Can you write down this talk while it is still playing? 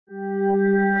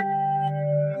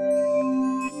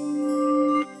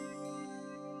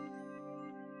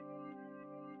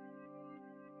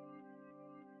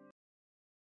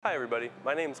Hi everybody,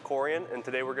 my name is Corian and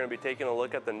today we're going to be taking a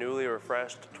look at the newly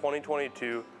refreshed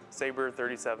 2022 Sabre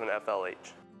 37 FLH.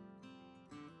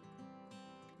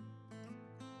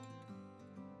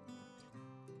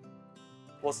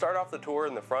 We'll start off the tour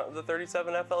in the front of the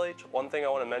 37 FLH. One thing I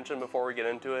want to mention before we get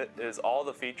into it is all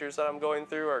the features that I'm going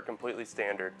through are completely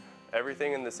standard.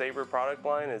 Everything in the Sabre product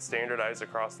line is standardized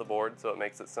across the board, so it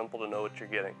makes it simple to know what you're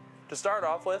getting. To start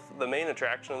off with, the main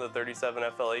attraction of the 37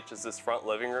 FLH is this front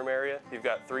living room area. You've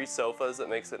got 3 sofas that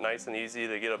makes it nice and easy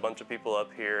to get a bunch of people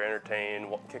up here,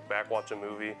 entertain, kick back, watch a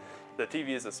movie. The TV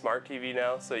is a smart TV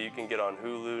now, so you can get on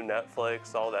Hulu,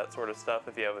 Netflix, all that sort of stuff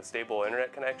if you have a stable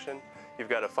internet connection. You've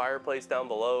got a fireplace down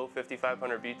below,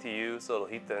 5,500 BTU, so it'll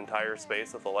heat the entire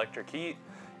space with electric heat.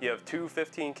 You have 2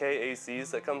 15K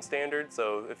ACs that come standard,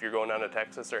 so if you're going down to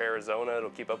Texas or Arizona, it'll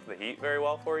keep up the heat very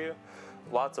well for you.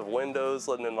 Lots of windows,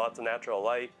 letting in lots of natural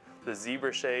light. The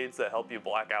zebra shades that help you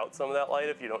black out some of that light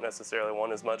if you don't necessarily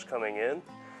want as much coming in.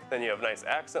 Then you have nice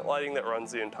accent lighting that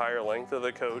runs the entire length of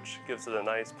the coach, gives it a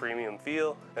nice premium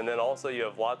feel. And then also you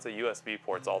have lots of USB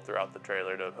ports all throughout the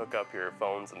trailer to hook up your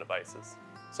phones and devices.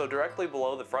 So directly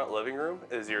below the front living room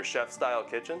is your chef-style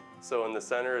kitchen. So in the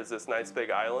center is this nice big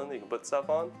island that you can put stuff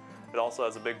on. It also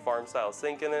has a big farm-style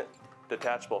sink in it,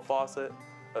 detachable faucet,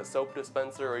 a soap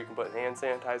dispenser, or you can put hand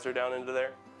sanitizer down into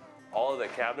there. All of the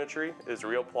cabinetry is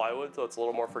real plywood, so it's a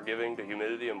little more forgiving to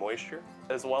humidity and moisture.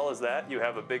 As well as that, you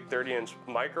have a big 30-inch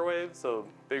microwave, so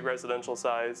big residential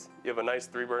size. You have a nice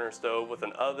 3-burner stove with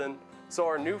an oven. So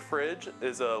our new fridge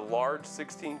is a large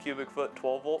 16 cubic foot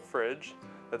 12-volt fridge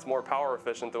that's more power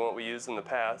efficient than what we used in the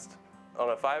past.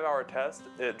 On a 5-hour test,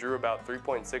 it drew about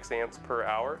 3.6 amps per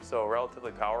hour, so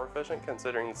relatively power efficient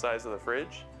considering the size of the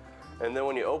fridge. And then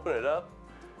when you open it up,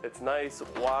 it's nice,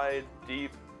 wide,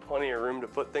 deep, plenty of room to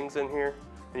put things in here.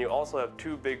 And you also have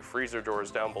 2 big freezer drawers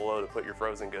down below to put your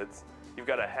frozen goods. You've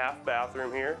got a half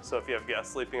bathroom here, so if you have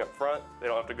guests sleeping up front, they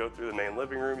don't have to go through the main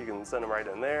living room, you can send them right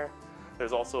in there.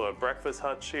 There's also a breakfast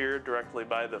hutch here directly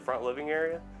by the front living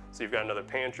area. So you've got another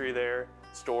pantry there,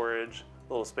 storage,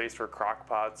 a little space for crock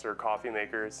pots or coffee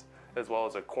makers, as well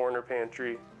as a corner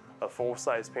pantry, a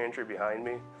full-size pantry behind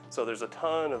me. So there's a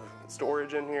ton of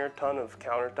storage in here, ton of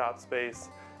countertop space,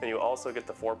 and you also get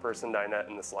the 4-person dinette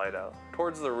in the slide out.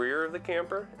 Towards the rear of the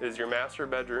camper is your master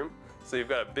bedroom. So you've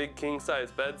got a big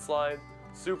king-size bed slide,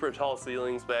 super tall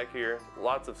ceilings back here,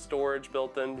 lots of storage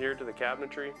built in here to the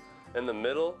cabinetry. In the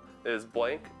middle is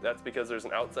blank. That's because there's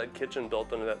an outside kitchen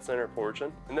built into that center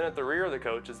portion. And then at the rear of the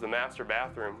coach is the master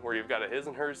bathroom where you've got a his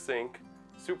and hers sink,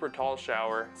 super tall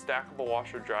shower, stackable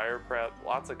washer dryer prep,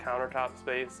 lots of countertop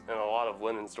space, and a lot of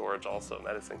linen storage also,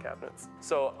 medicine cabinets.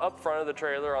 So up front of the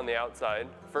trailer on the outside,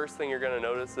 first thing you're going to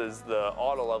notice is the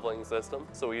auto leveling system.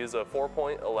 So we use a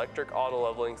 4-point electric auto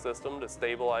leveling system to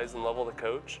stabilize and level the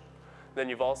coach. Then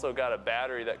you've also got a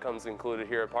battery that comes included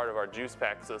here, a part of our juice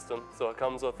pack system. So it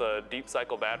comes with a deep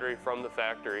cycle battery from the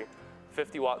factory,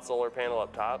 50-watt solar panel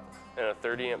up top, and a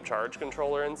 30-amp charge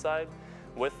controller inside.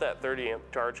 With that 30-amp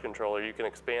charge controller, you can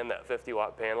expand that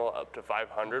 50-watt panel up to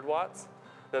 500 watts.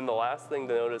 Then the last thing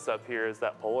to notice up here is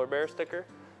that polar bear sticker.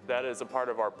 That is a part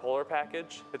of our Polar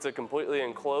package. It's a completely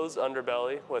enclosed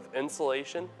underbelly with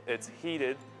insulation. It's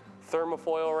heated,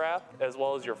 thermofoil wrap, as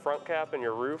well as your front cap and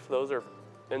your roof. Those are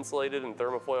insulated and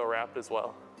thermofoil wrapped as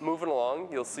well. Moving along,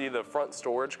 you'll see the front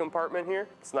storage compartment here.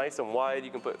 It's nice and wide. You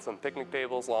can put some picnic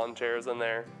tables, lawn chairs in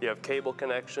there. You have cable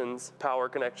connections, power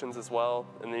connections as well,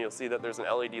 and then you'll see that there's an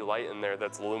LED light in there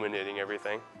that's illuminating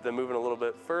everything. Then moving a little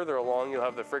bit further along, you'll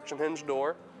have the friction hinge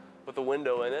door with a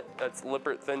window in it. That's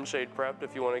Lippert thin shade prepped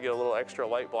if you want to get a little extra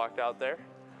light blocked out there.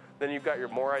 Then you've got your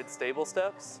Moride stable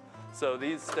steps. So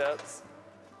these steps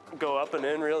go up and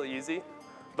in real easy,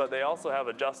 but they also have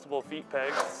adjustable feet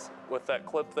pegs with that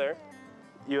clip there.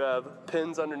 You have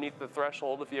pins underneath the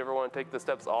threshold if you ever want to take the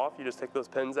steps off. You just take those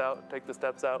pins out, take the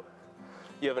steps out.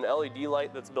 You have an LED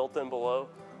light that's built in below.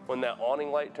 When that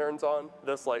awning light turns on,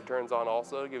 this light turns on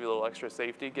also, give you a little extra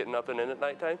safety getting up and in at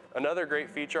nighttime. Another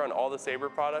great feature on all the Sabre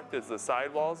product is the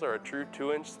sidewalls are a true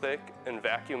 2-inch thick and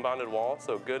vacuum bonded wall,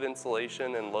 so good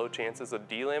insulation and low chances of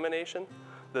delamination.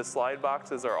 The slide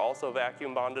boxes are also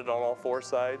vacuum bonded on all 4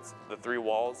 sides, the 3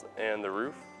 walls and the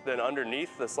roof. Then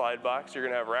underneath the slide box, you're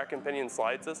gonna have rack and pinion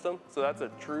slide system. So that's a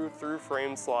true through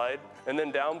frame slide. And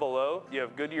then down below, you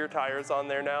have Goodyear tires on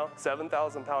there now,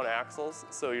 7,000-pound axles.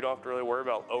 So you don't have to really worry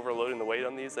about overloading the weight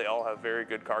on these. They all have very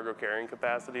good cargo carrying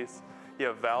capacities. You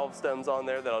have valve stems on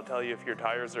there that'll tell you if your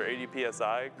tires are 80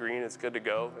 PSI, green is good to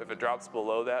go. If it drops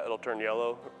below that, it'll turn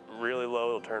yellow. Really low,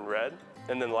 it'll turn red.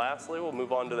 And then lastly, we'll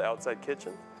move on to the outside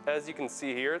kitchen. As you can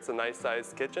see here, it's a nice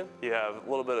sized kitchen. You have a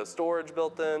little bit of storage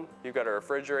built in. You've got a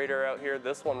refrigerator out here.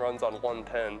 This one runs on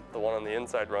 110. The one on the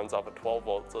inside runs off of 12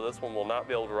 volts. So this one will not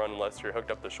be able to run unless you're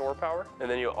hooked up to shore power. And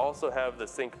then you also have the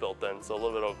sink built in, so a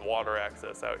little bit of water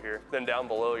access out here. Then down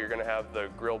below, you're gonna have the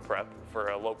grill prep for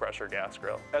a low pressure gas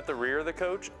grill. At the rear of the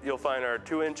coach, you'll find our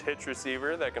 2-inch hitch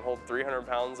receiver that can hold 300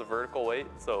 pounds of vertical weight.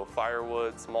 So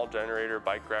firewood, small generator,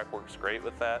 bike rack works great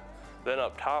with that. Then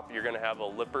up top, you're gonna have a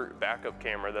Lippert backup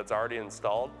camera that's already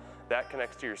installed. That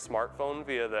connects to your smartphone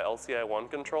via the LCI One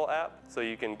Control app, so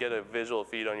you can get a visual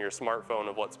feed on your smartphone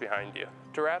of what's behind you.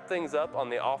 To wrap things up, on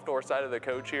the off-door side of the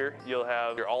coach here, you'll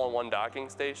have your all-in-one docking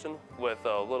station with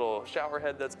a little shower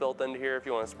head that's built into here if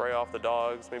you wanna spray off the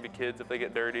dogs, maybe kids if they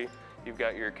get dirty. You've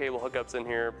got your cable hookups in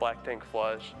here, black tank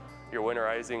flush, your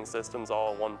winterizing system's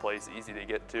all in one place, easy to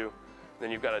get to. Then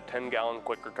you've got a 10-gallon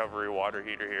quick recovery water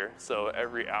heater here. So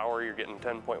every hour you're getting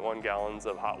 10.1 gallons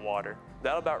of hot water.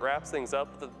 That about wraps things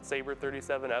up with the Sabre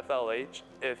 37 FLH.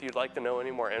 If you'd like to know any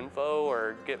more info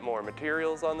or get more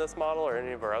materials on this model or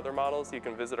any of our other models, you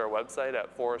can visit our website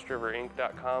at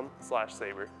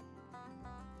forestriverinc.com/Sabre.